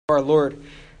Our Lord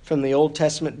from the Old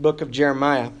Testament book of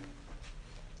Jeremiah.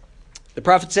 The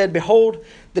prophet said, "Behold,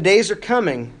 the days are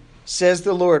coming, says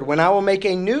the Lord, when I will make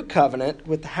a new covenant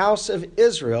with the house of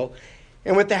Israel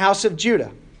and with the house of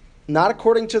Judah, not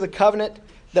according to the covenant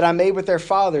that I made with their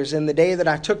fathers in the day that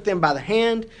I took them by the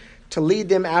hand to lead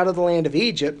them out of the land of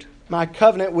Egypt, my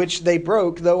covenant which they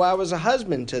broke, though I was a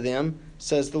husband to them,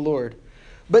 says the Lord.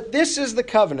 But this is the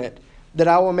covenant that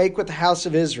I will make with the house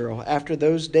of Israel after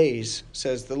those days,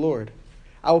 says the Lord.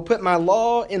 I will put my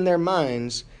law in their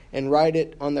minds and write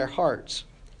it on their hearts.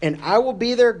 And I will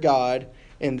be their God,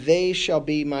 and they shall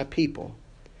be my people.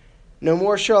 No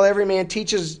more shall every man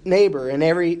teach his neighbor and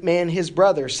every man his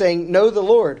brother, saying, Know the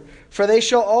Lord, for they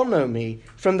shall all know me,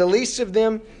 from the least of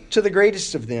them to the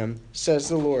greatest of them, says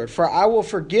the Lord. For I will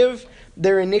forgive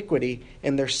their iniquity,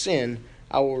 and their sin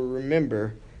I will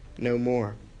remember no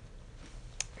more."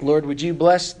 Lord, would you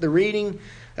bless the reading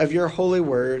of your holy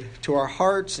word to our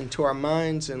hearts and to our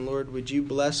minds. And Lord, would you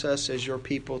bless us as your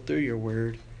people through your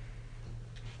word.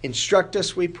 Instruct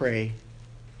us, we pray,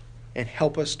 and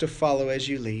help us to follow as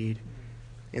you lead.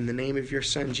 In the name of your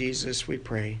Son, Jesus, we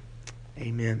pray.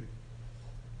 Amen.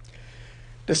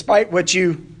 Despite what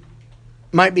you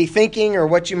might be thinking or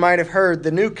what you might have heard,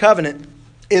 the new covenant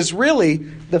is really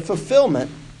the fulfillment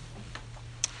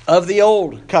of the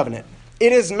old covenant.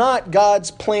 It is not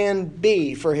God's plan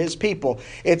B for his people.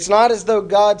 It's not as though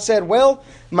God said, well,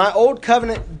 my old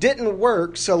covenant didn't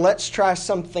work, so let's try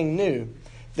something new.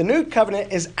 The new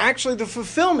covenant is actually the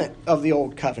fulfillment of the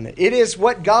old covenant. It is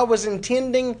what God was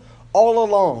intending all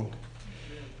along.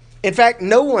 In fact,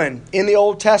 no one in the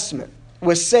Old Testament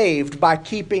was saved by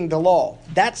keeping the law.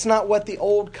 That's not what the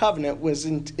old covenant was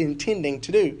intending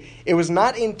to do. It was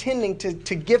not intending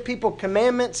to give people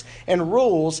commandments and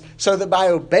rules so that by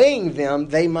obeying them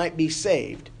they might be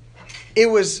saved.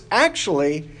 It was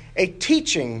actually a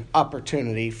teaching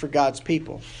opportunity for God's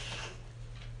people.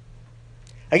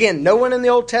 Again, no one in the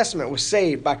Old Testament was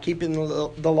saved by keeping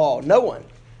the law. No one.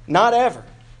 Not ever.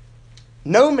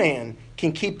 No man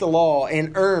can keep the law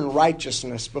and earn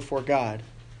righteousness before God.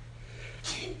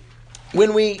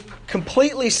 When we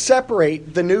completely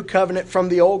separate the new covenant from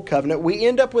the old covenant, we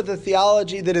end up with a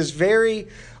theology that is very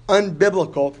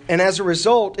unbiblical, and as a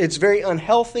result, it's very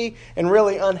unhealthy and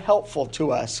really unhelpful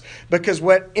to us, because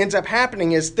what ends up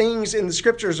happening is things in the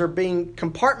scriptures are being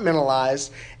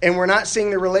compartmentalized, and we're not seeing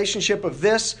the relationship of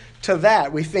this to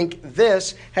that. We think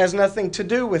this has nothing to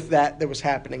do with that was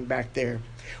happening back there.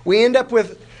 We end up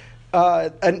with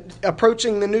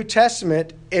approaching the New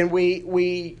Testament, and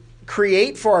we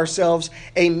create for ourselves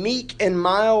a meek and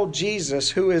mild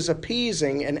Jesus who is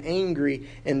appeasing an angry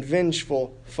and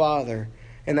vengeful Father.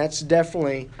 And that's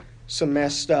definitely some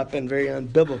messed up and very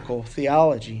unbiblical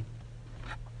theology.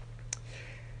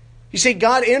 You see,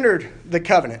 God entered the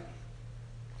covenant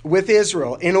with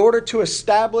Israel in order to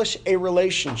establish a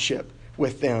relationship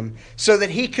with them so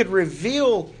that he could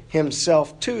reveal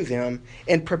himself to them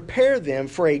and prepare them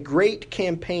for a great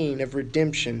campaign of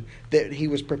redemption that he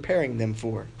was preparing them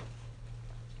for.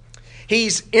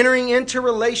 He's entering into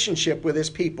relationship with his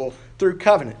people through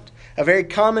covenant, a very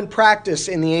common practice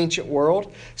in the ancient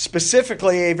world,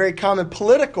 specifically a very common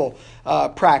political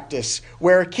practice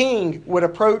where a king would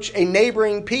approach a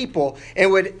neighboring people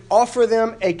and would offer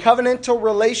them a covenantal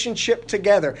relationship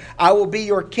together. I will be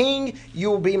your king, you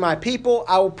will be my people,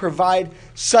 I will provide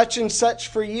such and such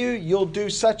for you, you'll do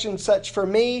such and such for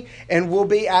me, and we'll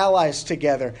be allies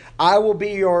together. I will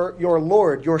be your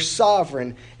Lord, your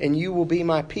sovereign, and you will be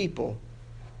my people.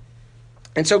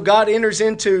 And so God enters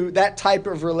into that type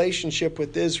of relationship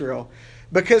with Israel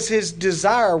because his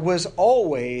desire was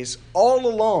always, all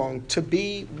along, to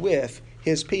be with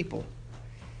his people.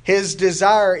 His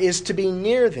desire is to be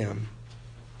near them.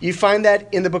 You find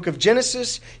that in the book of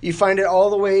Genesis. You find it all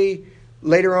the way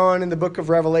later on in the book of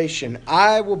Revelation.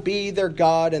 I will be their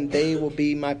God and they will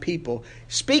be my people.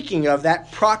 Speaking of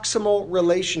that proximal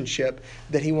relationship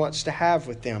that he wants to have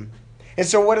with them. And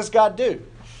so what does God do?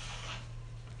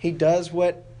 He does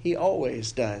what he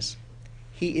always does.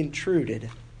 He intruded.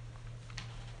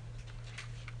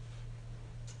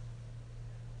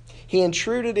 He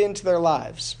intruded into their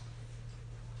lives.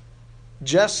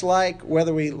 Just like,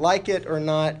 whether we like it or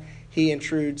not, he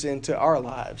intrudes into our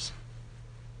lives.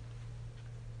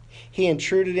 He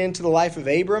intruded into the life of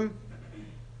Abram.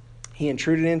 He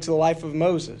intruded into the life of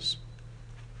Moses.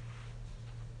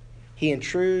 He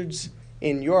intrudes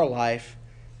in your life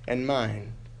and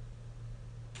mine.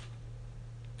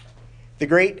 The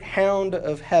great hound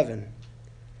of heaven,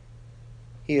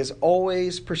 he is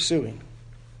always pursuing,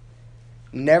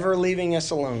 never leaving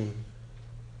us alone.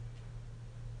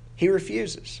 He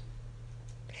refuses.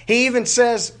 He even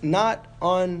says, not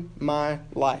on my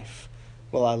life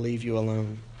will I leave you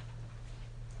alone.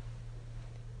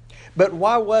 But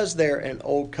why was there an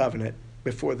old covenant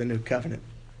before the new covenant?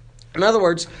 In other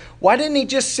words, why didn't he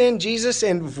just send Jesus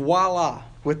and voila,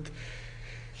 with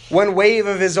one wave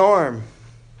of his arm,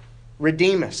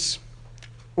 redeem us?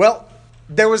 Well,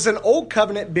 there was an old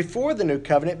covenant before the new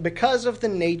covenant because of the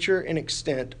nature and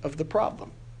extent of the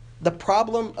problem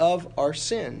of our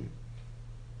sin.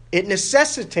 It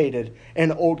necessitated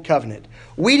an old covenant.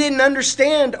 We didn't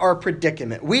understand our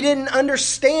predicament. We didn't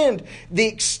understand the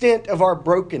extent of our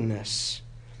brokenness.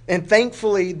 And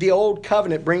thankfully, the old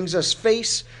covenant brings us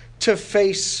face to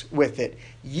face with it.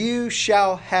 You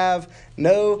shall have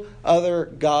no other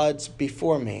gods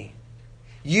before me.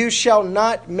 You shall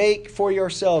not make for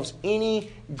yourselves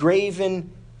any graven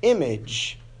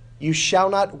image. You shall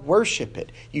not worship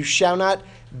it. You shall not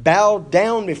bow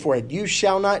down before it. You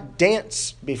shall not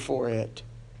dance before it.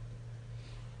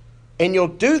 And you'll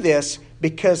do this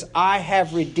because I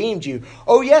have redeemed you.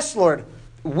 Oh yes, Lord,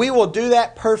 we will do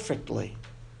that perfectly.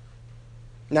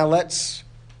 Now let's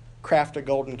craft a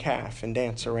golden calf and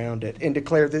dance around it and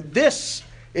declare that this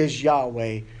is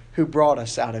Yahweh who brought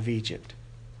us out of Egypt.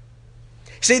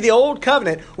 See, the old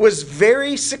covenant was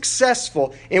very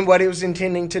successful in what it was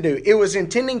intending to do. It was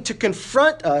intending to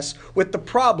confront us with the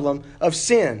problem of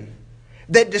sin.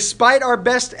 That despite our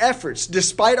best efforts,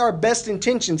 despite our best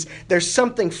intentions, there's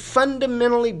something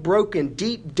fundamentally broken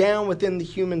deep down within the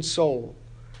human soul.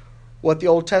 What the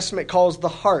Old Testament calls the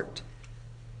heart.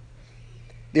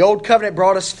 The old covenant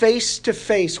brought us face to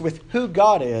face with who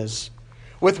God is,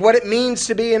 with what it means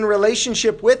to be in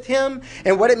relationship with Him,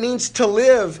 and what it means to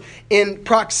live in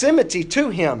proximity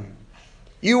to Him.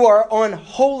 You are on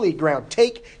holy ground.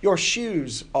 Take your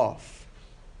shoes off.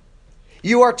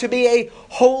 You are to be a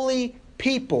holy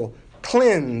people.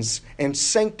 Cleanse and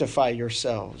sanctify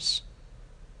yourselves.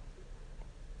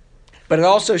 But it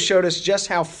also showed us just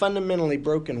how fundamentally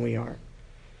broken we are.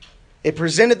 It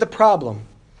presented the problem.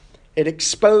 It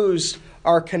exposed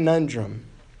our conundrum.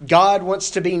 God wants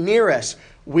to be near us.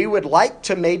 We would like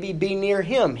to maybe be near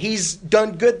Him. He's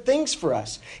done good things for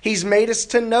us. He's made us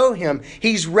to know Him.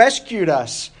 He's rescued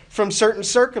us from certain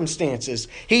circumstances.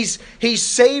 He's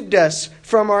saved us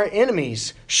from our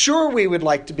enemies. Sure, we would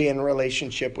like to be in a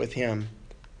relationship with Him.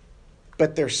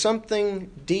 But there's something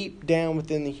deep down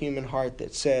within the human heart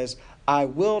that says, I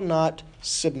will not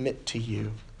submit to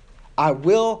you. I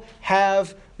will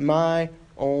have my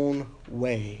own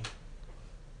way.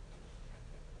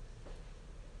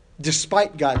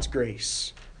 Despite God's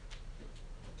grace.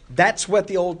 That's what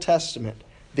the Old Testament,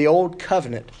 the Old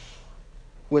Covenant,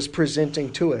 was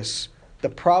presenting to us. The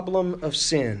problem of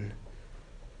sin.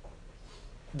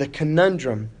 The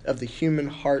conundrum of the human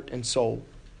heart and soul.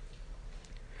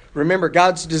 Remember,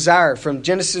 God's desire from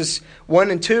Genesis 1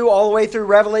 and 2 all the way through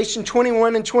Revelation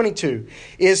 21 and 22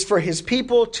 is for His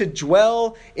people to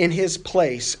dwell in His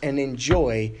place and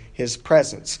enjoy His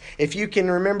presence. If you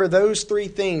can remember those three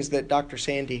things that Dr.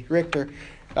 Sandy Richter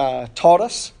taught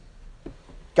us,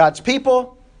 God's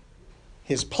people,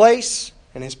 His place,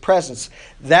 and His presence,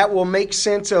 that will make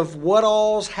sense of what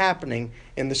all's happening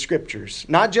in the Scriptures.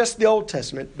 Not just the Old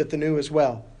Testament, but the New as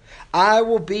well. I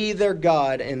will be their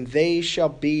God, and they shall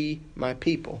be my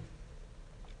people.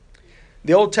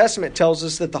 The Old Testament tells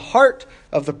us that the heart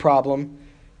of the problem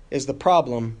is the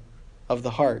problem of the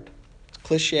heart. It's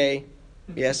cliche.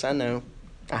 Yes, I know.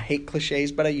 I hate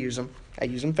cliches, but I use them. I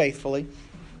use them faithfully.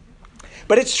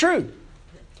 But it's true.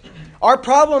 Our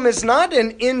problem is not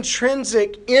an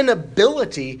intrinsic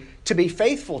inability to be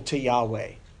faithful to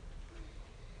Yahweh.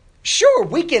 Sure,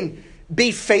 we can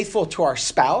be faithful to our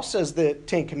spouse, as the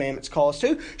Ten Commandments call us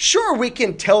to. Sure, we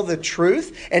can tell the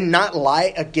truth and not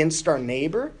lie against our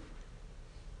neighbor.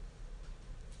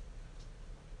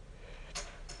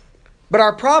 But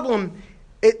our problem,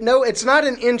 it's not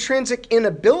an intrinsic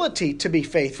inability to be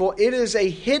faithful. It is a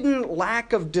hidden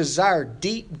lack of desire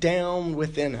deep down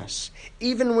within us.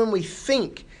 Even when we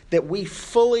think that we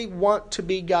fully want to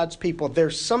be God's people,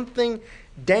 there's something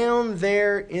down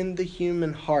there in the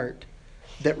human heart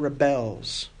that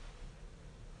rebels.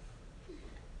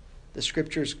 The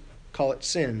Scriptures call it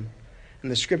sin.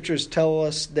 And the Scriptures tell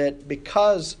us that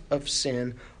because of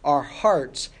sin, our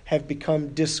hearts have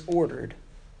become disordered.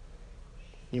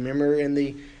 You remember in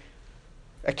the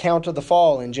account of the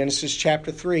fall in Genesis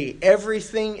chapter 3,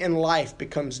 everything in life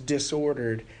becomes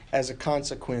disordered as a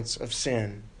consequence of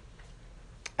sin.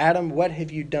 Adam, what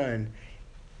have you done?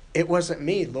 It wasn't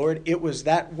me, Lord. It was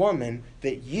that woman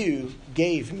that you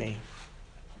gave me.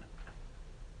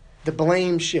 The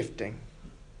blame shifting.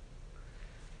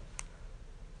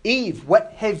 Eve,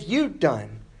 what have you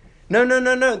done? No, no,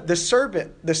 no, no. The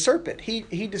serpent,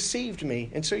 he deceived me.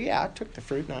 And so, yeah, I took the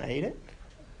fruit and I ate it.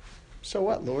 So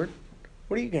what, Lord?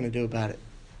 What are you going to do about it?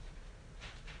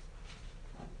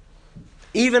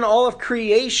 Even all of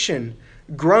creation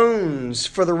groans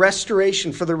for the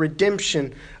restoration, for the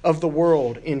redemption of the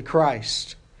world in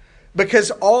Christ. Because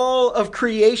all of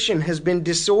creation has been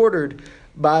disordered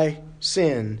by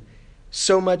sin.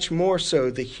 So much more so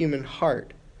the human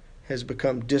heart has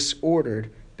become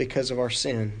disordered because of our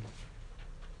sin.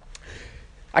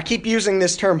 I keep using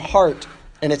this term heart,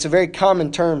 and it's a very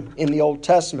common term in the Old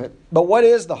Testament. But what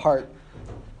is the heart?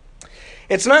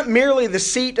 It's not merely the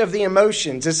seat of the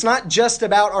emotions. It's not just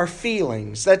about our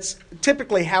feelings. That's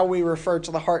typically how we refer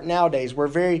to the heart nowadays. We're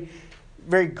very,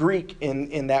 very Greek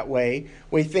in that way.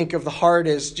 We think of the heart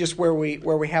as just where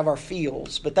we have our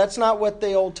feels. But that's not what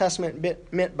the Old Testament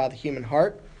meant by the human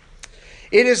heart.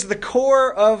 It is the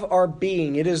core of our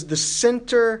being. It is the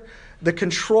center, the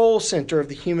control center of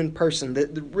the human person,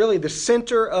 really the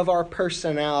center of our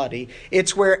personality.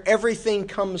 It's where everything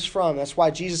comes from. That's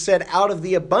why Jesus said, out of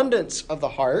the abundance of the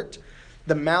heart,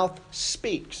 the mouth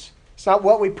speaks. It's not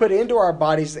what we put into our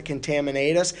bodies that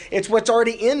contaminate us. It's what's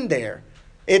already in there.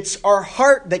 It's our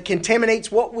heart that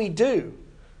contaminates what we do.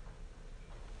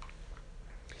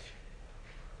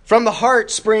 From the heart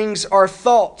springs our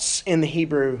thoughts in the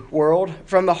Hebrew world.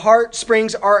 From the heart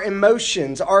springs our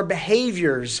emotions, our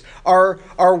behaviors, our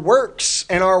works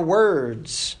and our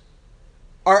words,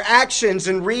 our actions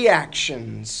and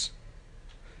reactions,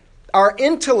 our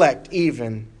intellect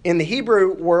even. In the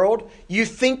Hebrew world, you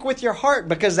think with your heart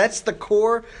because that's the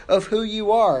core of who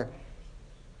you are.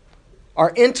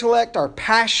 Our intellect, our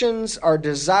passions, our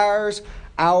desires,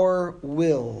 our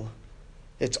will.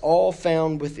 It's all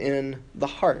found within the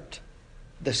heart,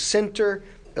 the center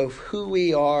of who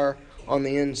we are on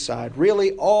the inside.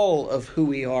 Really, all of who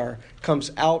we are comes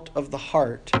out of the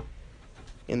heart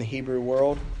in the Hebrew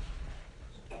world.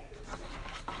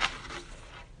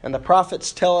 And the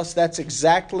prophets tell us that's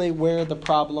exactly where the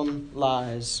problem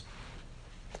lies,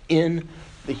 in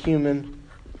the human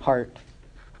heart.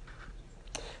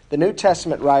 The New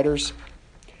Testament writers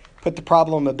put the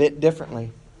problem a bit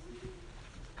differently.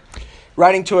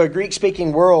 Writing to a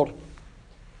Greek-speaking world,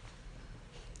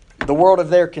 the world of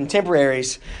their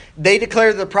contemporaries, they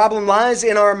declare the problem lies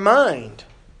in our mind.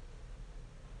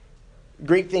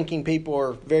 Greek-thinking people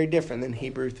are very different than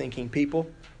Hebrew-thinking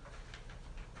people.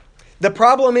 The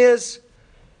problem is,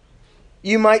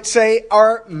 you might say,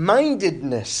 our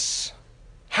mindedness,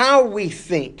 how we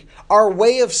think, our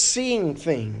way of seeing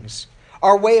things,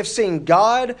 our way of seeing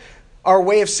God, our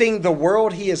way of seeing the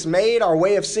world He has made, our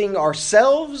way of seeing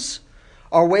ourselves,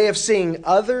 our way of seeing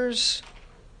others.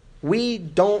 We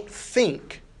don't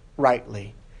think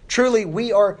rightly. Truly,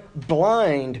 we are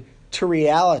blind to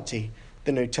reality,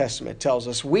 the New Testament tells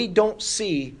us. We don't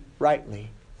see rightly.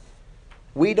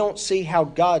 We don't see how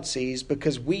God sees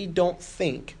because we don't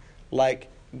think like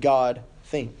God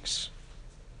thinks.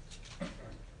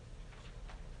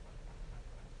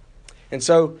 And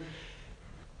so,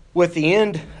 with the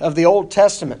end of the Old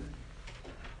Testament,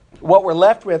 what we're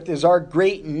left with is our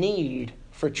great need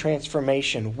for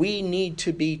transformation. We need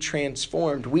to be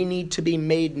transformed. We need to be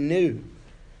made new.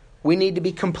 We need to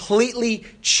be completely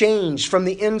changed from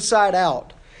the inside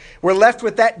out. We're left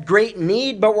with that great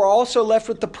need, but we're also left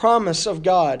with the promise of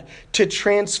God to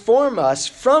transform us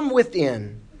from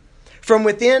within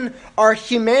our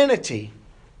humanity.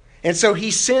 And so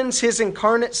He sends His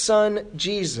incarnate Son,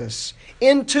 Jesus,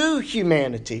 into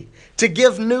humanity to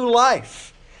give new life.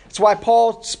 That's why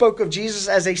Paul spoke of Jesus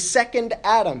as a second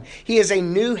Adam. He is a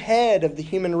new head of the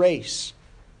human race.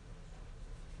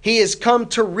 He has come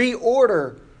to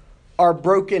reorder our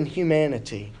broken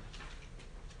humanity,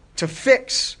 to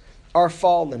fix our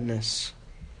fallenness.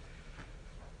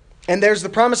 And there's the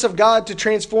promise of God to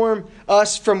transform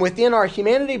us from within our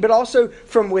humanity, but also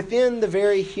from within the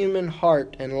very human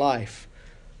heart and life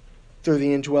through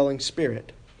the indwelling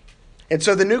Spirit. And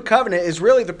so the new covenant is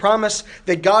really the promise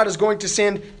that God is going to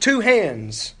send two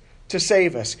hands to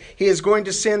save us. He is going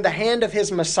to send the hand of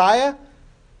His Messiah,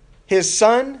 His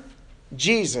Son,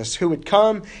 Jesus, who would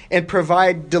come and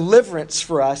provide deliverance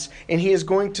for us. And He is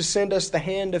going to send us the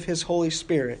hand of His Holy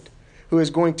Spirit, who is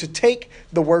going to take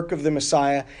the work of the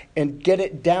Messiah and get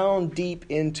it down deep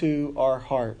into our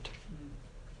heart.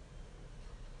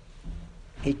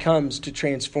 He comes to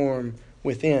transform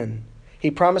within. He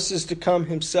promises to come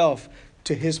Himself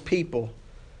to His people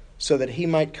so that He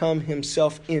might come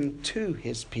Himself into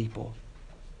His people.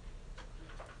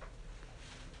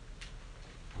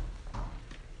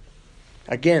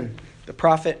 Again, the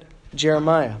prophet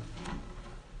Jeremiah.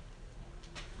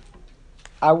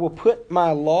 I will put my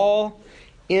law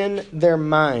in their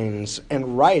minds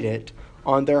and write it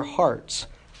on their hearts.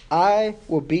 I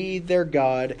will be their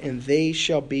God, and they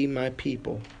shall be my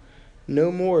people.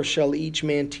 No more shall each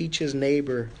man teach his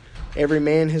neighbor, every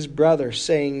man his brother,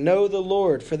 saying, Know the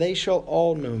Lord, for they shall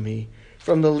all know me,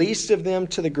 from the least of them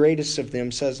to the greatest of them,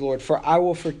 says the Lord. For I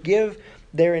will forgive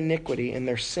their iniquity, and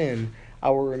their sin I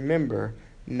will remember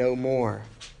no more.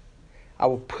 I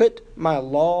will put my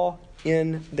law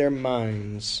in their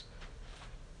minds,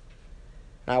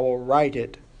 and I will write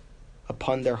it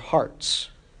upon their hearts.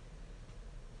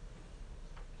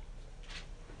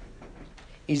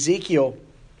 Ezekiel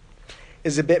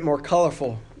is a bit more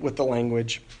colorful with the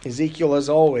language. Ezekiel is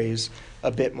always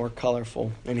a bit more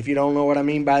colorful. And if you don't know what I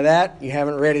mean by that, you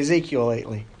haven't read Ezekiel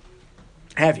lately,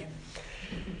 have you?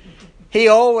 He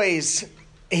always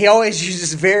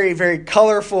uses very, very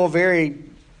colorful, very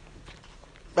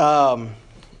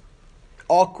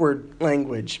awkward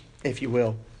language, if you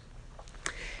will.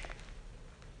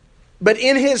 But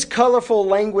in his colorful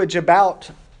language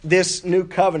about this new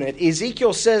covenant,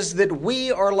 Ezekiel says that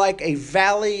we are like a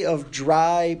valley of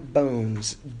dry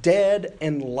bones, dead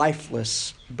and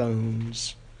lifeless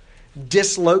bones,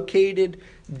 dislocated,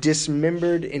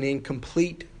 dismembered, and in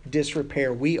complete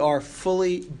disrepair. We are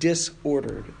fully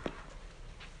disordered.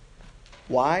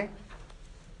 Why?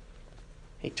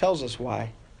 He tells us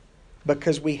why.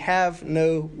 Because we have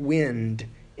no wind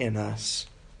in us,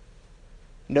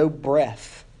 no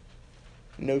breath,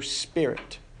 no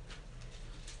spirit.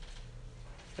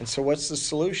 And so what's the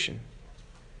solution?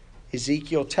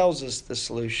 Ezekiel tells us the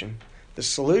solution. The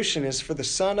solution is for the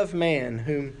Son of Man,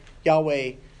 whom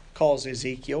Yahweh calls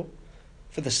Ezekiel,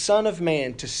 for the Son of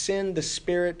Man to send the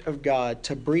Spirit of God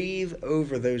to breathe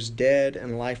over those dead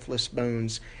and lifeless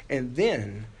bones, and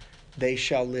then they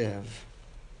shall live.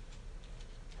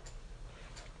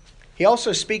 He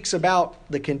also speaks about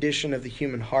the condition of the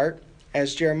human heart,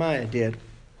 as Jeremiah did.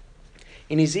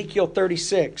 In Ezekiel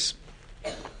 36,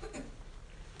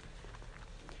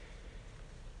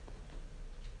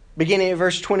 beginning at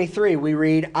verse 23, we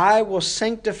read, I will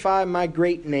sanctify my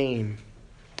great name,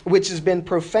 which has been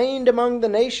profaned among the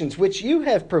nations, which you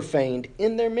have profaned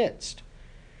in their midst.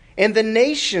 And the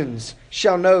nations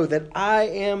shall know that I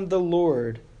am the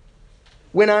Lord,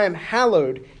 when I am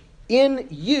hallowed in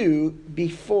you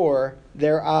before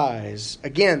their eyes.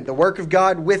 Again, the work of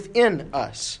God within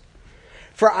us.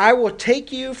 For I will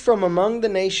take you from among the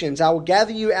nations. I will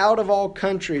gather you out of all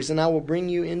countries, and I will bring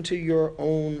you into your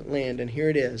own land. And here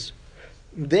it is.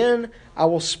 Then I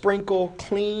will sprinkle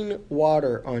clean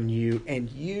water on you, and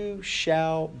you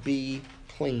shall be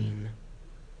clean.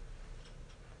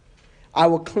 I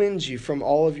will cleanse you from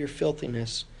all of your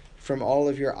filthiness, from all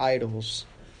of your idols.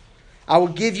 I will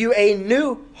give you a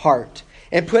new heart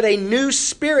and put a new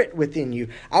spirit within you.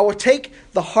 I will take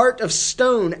the heart of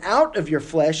stone out of your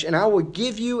flesh, and I will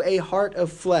give you a heart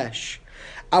of flesh.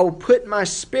 I will put my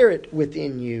spirit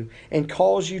within you and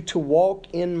cause you to walk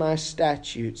in my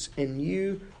statutes, and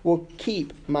you will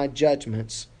keep my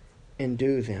judgments and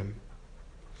do them.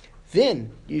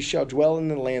 Then you shall dwell in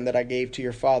the land that I gave to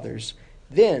your fathers.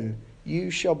 Then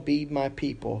you shall be my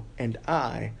people, and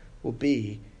I will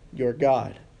be your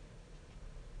God.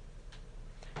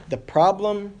 The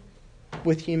problem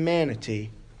with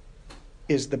humanity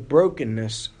is the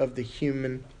brokenness of the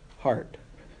human heart.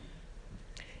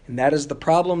 And that is the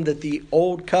problem that the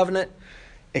old covenant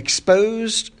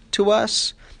exposed to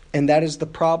us, and that is the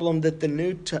problem that the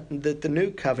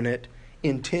new covenant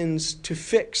intends to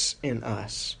fix in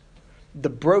us. The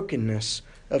brokenness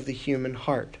of the human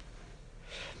heart.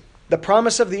 The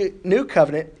promise of the new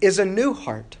covenant is a new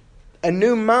heart, a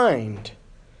new mind,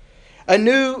 a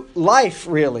new life,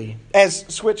 really. As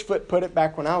Switchfoot put it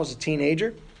back when I was a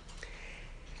teenager,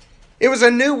 it was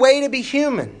a new way to be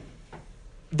human.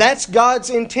 That's God's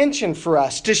intention for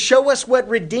us, to show us what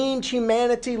redeemed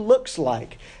humanity looks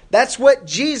like. That's what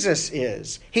Jesus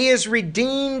is. He has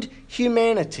redeemed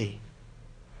humanity.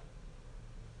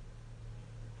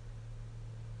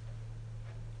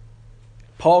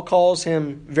 Paul calls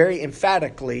him very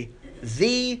emphatically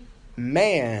the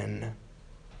man,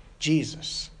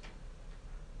 Jesus.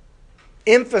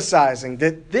 Emphasizing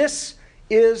that this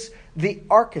is the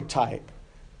archetype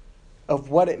of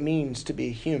what it means to be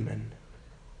human.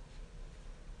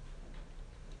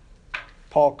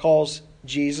 Paul calls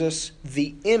Jesus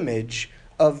the image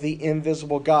of the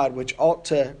invisible God, which ought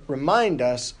to remind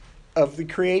us of the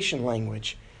creation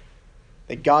language,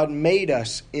 that God made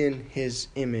us in his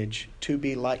image to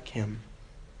be like him.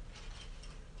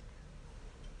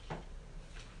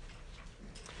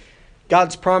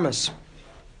 God's promise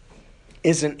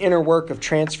is an inner work of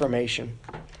transformation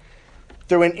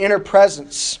through an inner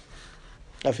presence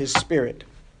of his Spirit.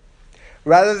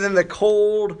 Rather than the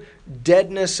cold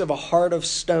deadness of a heart of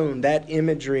stone, that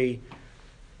imagery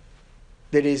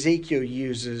that Ezekiel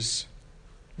uses,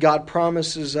 God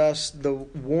promises us the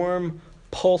warm,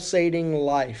 pulsating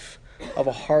life of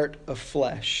a heart of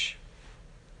flesh.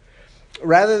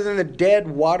 Rather than the dead,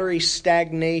 watery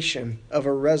stagnation of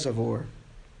a reservoir,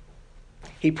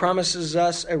 He promises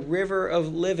us a river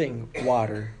of living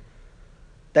water.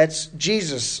 That's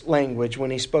Jesus' language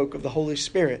when He spoke of the Holy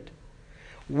Spirit,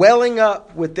 welling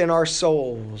up within our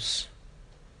souls.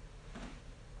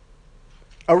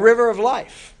 A river of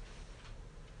life.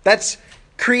 That's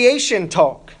creation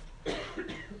talk.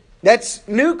 That's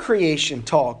new creation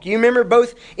talk. You remember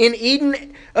both in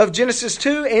Eden of Genesis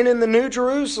 2 and in the New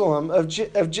Jerusalem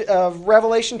of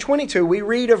Revelation 22, we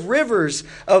read of rivers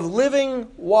of living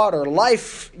water,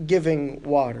 life-giving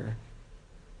water,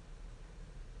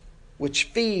 which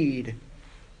feed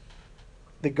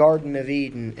the Garden of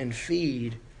Eden and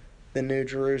feed the New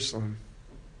Jerusalem.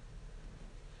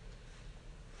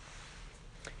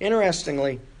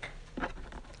 Interestingly,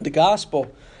 the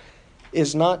gospel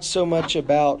is not so much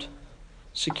about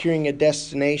securing a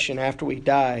destination after we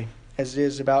die as it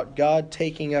is about God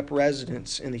taking up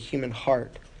residence in the human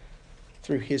heart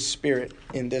through His Spirit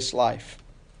in this life.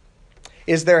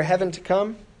 Is there a heaven to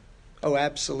come? Oh,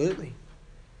 absolutely.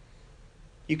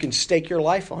 You can stake your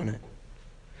life on it.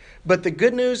 But the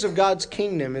good news of God's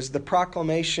kingdom is the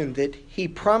proclamation that He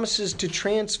promises to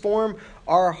transform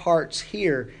our hearts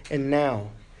here and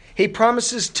now. He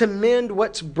promises to mend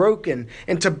what's broken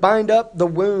and to bind up the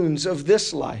wounds of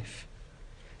this life.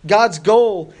 God's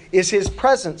goal is His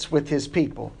presence with His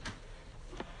people.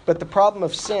 But the problem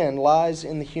of sin lies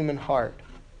in the human heart.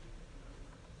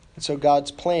 And so God's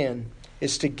plan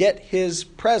is to get His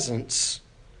presence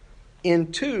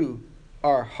into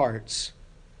our hearts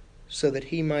so that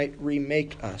He might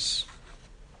remake us.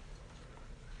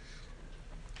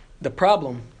 The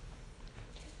problem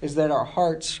is that our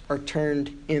hearts are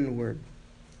turned inward.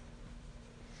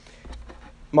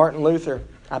 Martin Luther,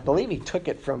 I believe he took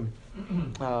it from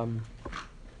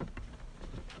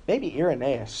maybe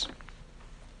Irenaeus.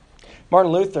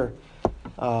 Martin Luther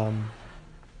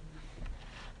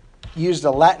used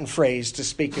a Latin phrase to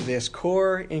speak of this.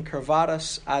 Cor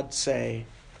incurvatus ad se.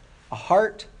 A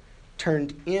heart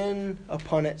turned in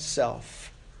upon itself.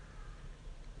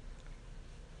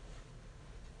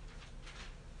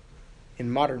 In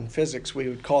modern physics, we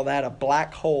would call that a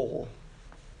black hole.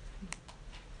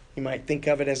 You might think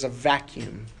of it as a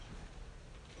vacuum.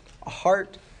 A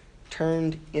heart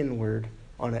turned inward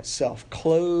on itself,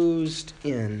 closed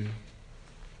in.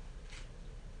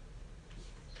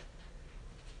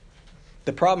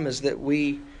 The problem is that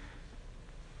we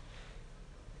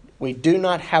do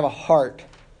not have a heart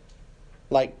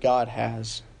like God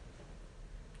has,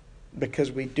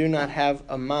 because we do not have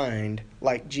a mind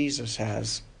like Jesus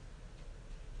has.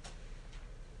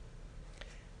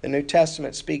 The New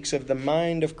Testament speaks of the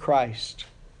mind of Christ,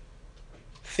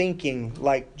 thinking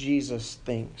like Jesus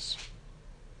thinks,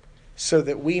 so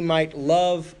that we might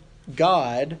love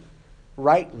God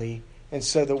rightly and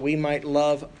so that we might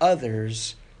love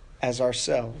others as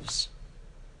ourselves.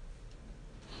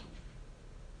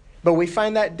 But we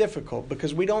find that difficult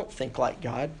because we don't think like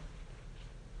God.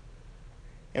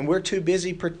 And we're too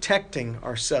busy protecting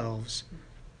ourselves.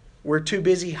 We're too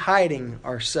busy hiding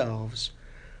ourselves.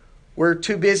 We're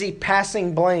too busy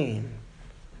passing blame.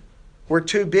 We're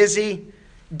too busy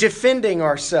defending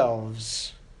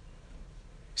ourselves,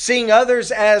 seeing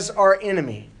others as our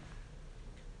enemy.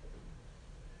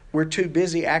 We're too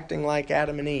busy acting like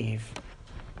Adam and Eve.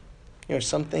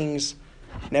 Some things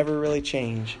never really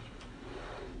change.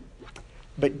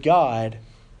 But God,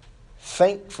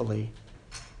 thankfully,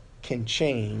 can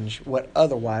change what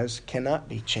otherwise cannot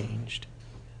be changed.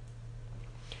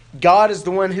 God is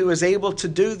the one who is able to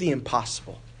do the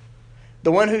impossible.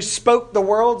 The one who spoke the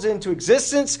worlds into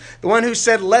existence. The one who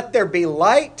said, "Let there be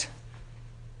light."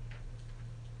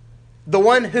 The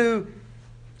one who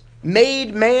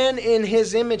made man in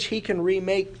His image. He can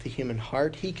remake the human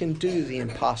heart. He can do the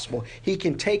impossible. He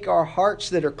can take our hearts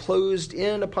that are closed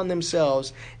in upon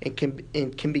themselves and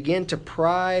can begin to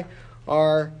pry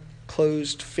our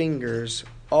closed fingers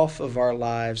off of our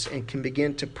lives and can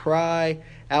begin to pry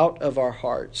out of our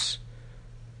hearts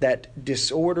that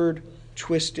disordered,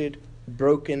 twisted,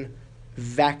 broken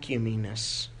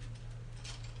vacuuminess.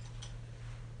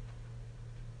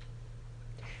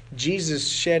 Jesus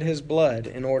shed His blood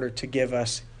in order to give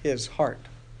us His heart.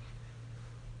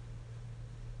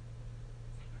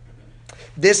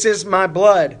 "This is my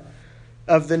blood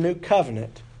of the new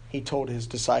covenant," He told His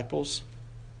disciples.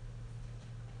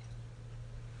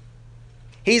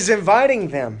 He's inviting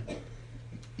them.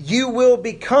 You will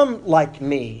become like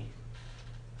me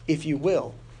if you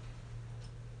will.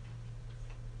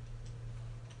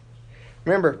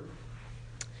 Remember,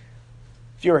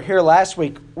 if you were here last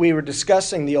week, we were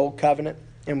discussing the Old Covenant,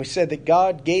 and we said that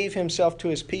God gave himself to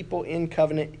his people in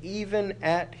covenant even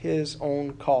at his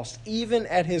own cost, even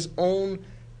at his own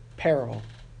peril.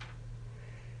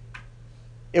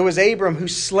 It was Abram who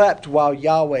slept while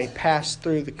Yahweh passed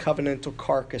through the covenantal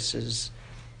carcasses.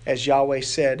 As Yahweh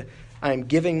said, I am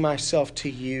giving myself to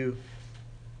you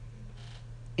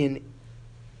in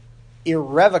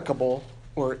irrevocable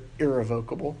or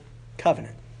irrevocable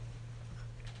covenant.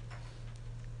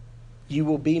 You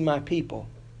will be my people,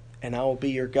 and I will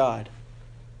be your God.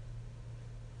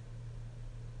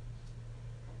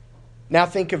 Now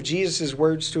think of Jesus'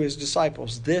 words to his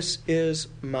disciples. This is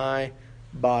my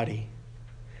body.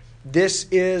 This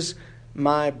is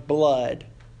my blood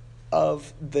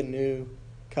of the new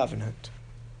covenant.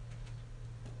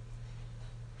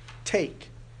 Take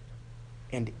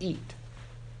and eat.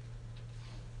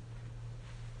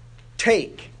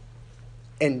 Take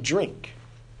and drink.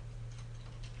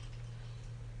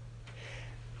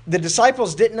 The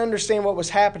disciples didn't understand what was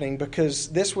happening because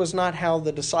this was not how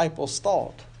the disciples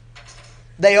thought.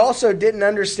 They also didn't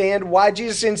understand why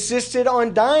Jesus insisted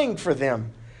on dying for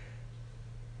them.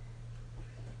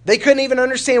 They couldn't even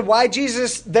understand why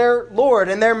Jesus, their Lord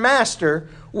and their Master,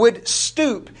 would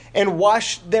stoop and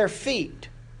wash their feet.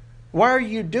 Why are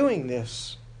you doing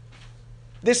this?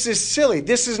 This is silly.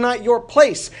 This is not your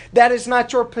place. That is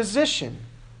not your position.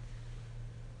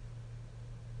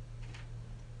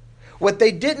 What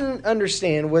they didn't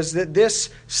understand was that this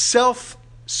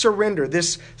self-surrender,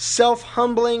 this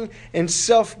self-humbling and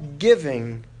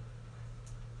self-giving,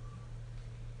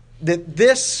 that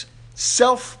this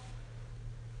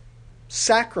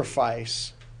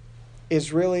self-sacrifice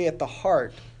is really at the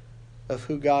heart of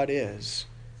who God is.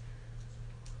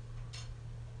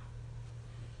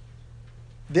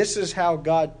 This is how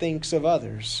God thinks of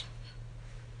others,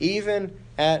 even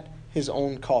at his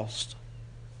own cost.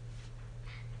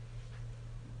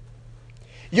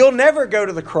 You'll never go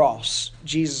to the cross,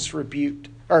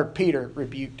 Peter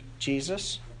rebuked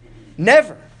Jesus.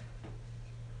 Never.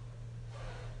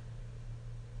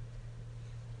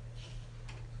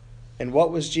 And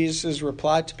what was Jesus'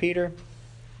 reply to Peter?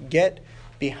 Get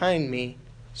behind me,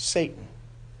 Satan.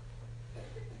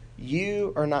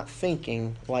 You are not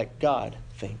thinking like God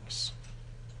thinks.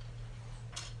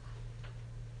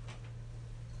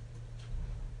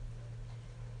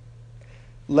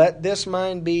 Let this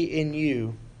mind be in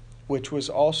you, which was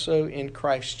also in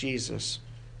Christ Jesus,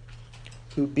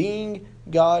 who being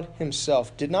God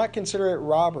himself did not consider it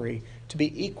robbery to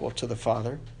be equal to the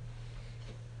Father,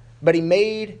 but he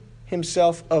made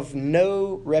himself of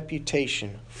no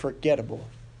reputation, forgettable,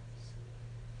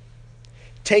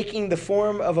 taking the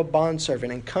form of a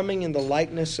bondservant and coming in the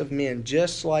likeness of men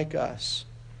just like us,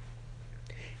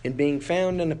 and being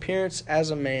found in appearance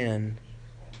as a man,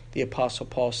 the Apostle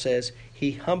Paul says,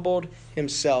 he humbled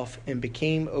himself and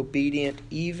became obedient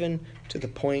even to the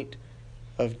point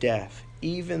of death,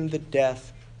 even the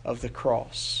death of the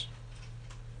cross.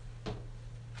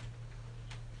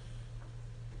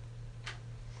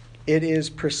 It is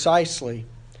precisely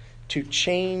to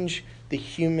change the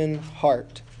human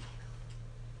heart,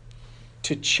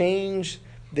 to change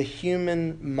the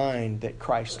human mind that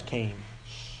Christ came.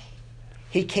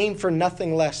 He came for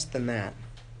nothing less than that.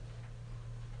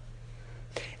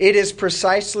 It is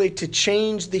precisely to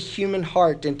change the human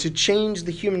heart and to change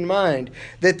the human mind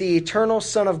that the eternal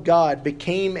Son of God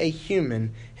became a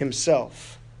human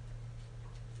himself.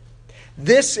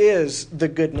 This is the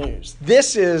good news.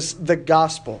 This is the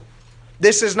gospel.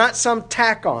 This is not some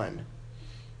tack on.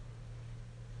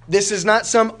 This is not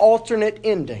some alternate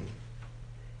ending.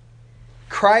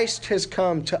 Christ has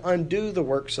come to undo the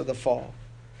works of the fall,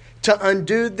 to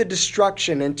undo the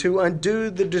destruction and to undo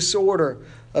the disorder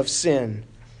of sin.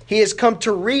 He has come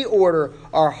to reorder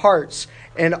our hearts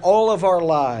and all of our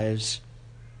lives,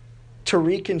 to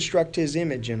reconstruct his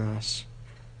image in us.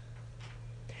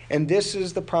 And this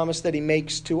is the promise that he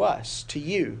makes to us, to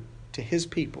you, to his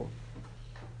people.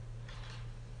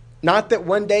 Not that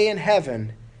one day in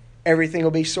heaven everything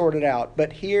will be sorted out,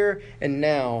 but here and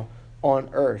now on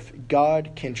earth,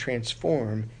 God can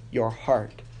transform your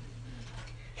heart.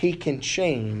 He can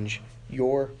change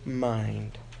your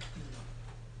mind.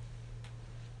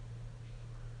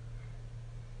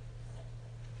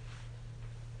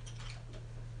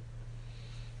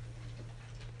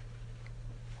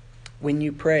 When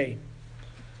you pray,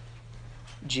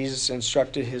 Jesus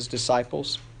instructed his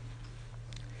disciples,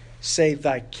 say,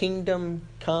 thy kingdom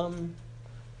come,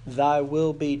 thy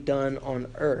will be done on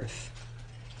earth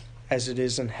as it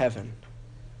is in heaven.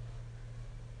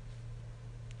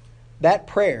 That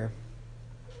prayer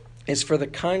is for the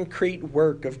concrete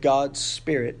work of God's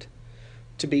Spirit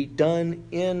to be done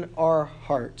in our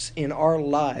hearts, in our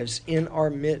lives, in our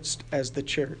midst as the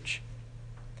church.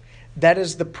 That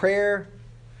is the prayer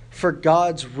for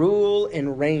God's rule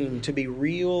and reign to be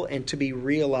real and to be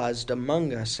realized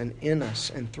among us and in us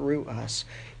and through us.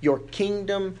 Your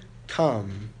kingdom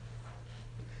come.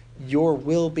 Your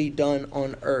will be done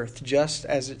on earth just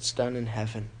as it's done in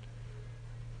heaven.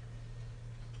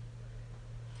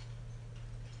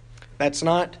 That's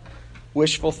not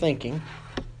wishful thinking.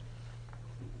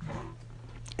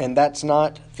 And that's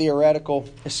not theoretical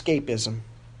escapism.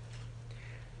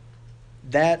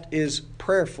 That is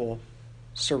prayerful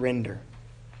surrender.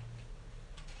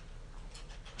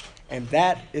 And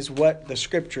that is what the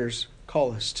Scriptures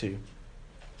call us to.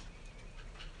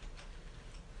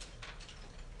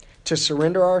 To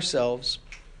surrender ourselves,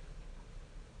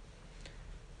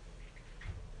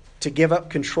 to give up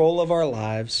control of our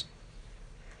lives,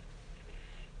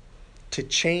 to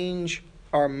change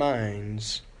our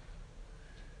minds,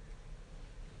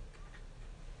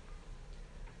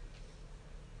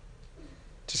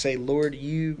 to say, Lord,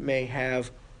 you may have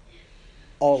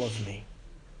all of me.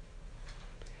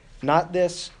 Not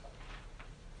this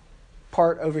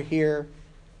part over here,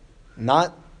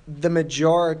 not the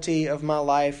majority of my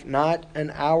life, not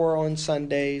an hour on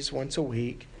Sundays once a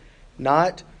week,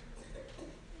 not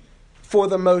for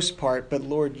the most part, but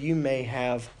Lord, you may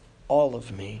have all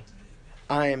of me.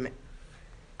 I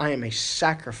am a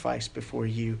sacrifice before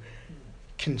you.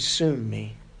 Consume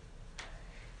me.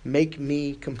 Make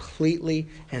me completely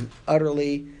and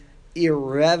utterly,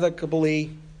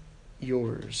 irrevocably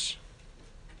yours.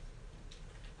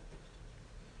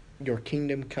 Your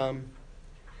kingdom come,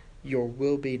 your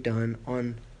will be done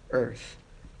on earth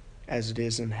as it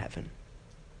is in heaven.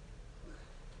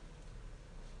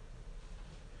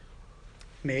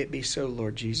 May it be so,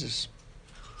 Lord Jesus.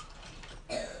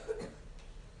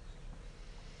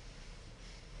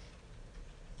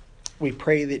 We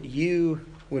pray that you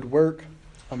would work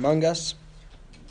among us,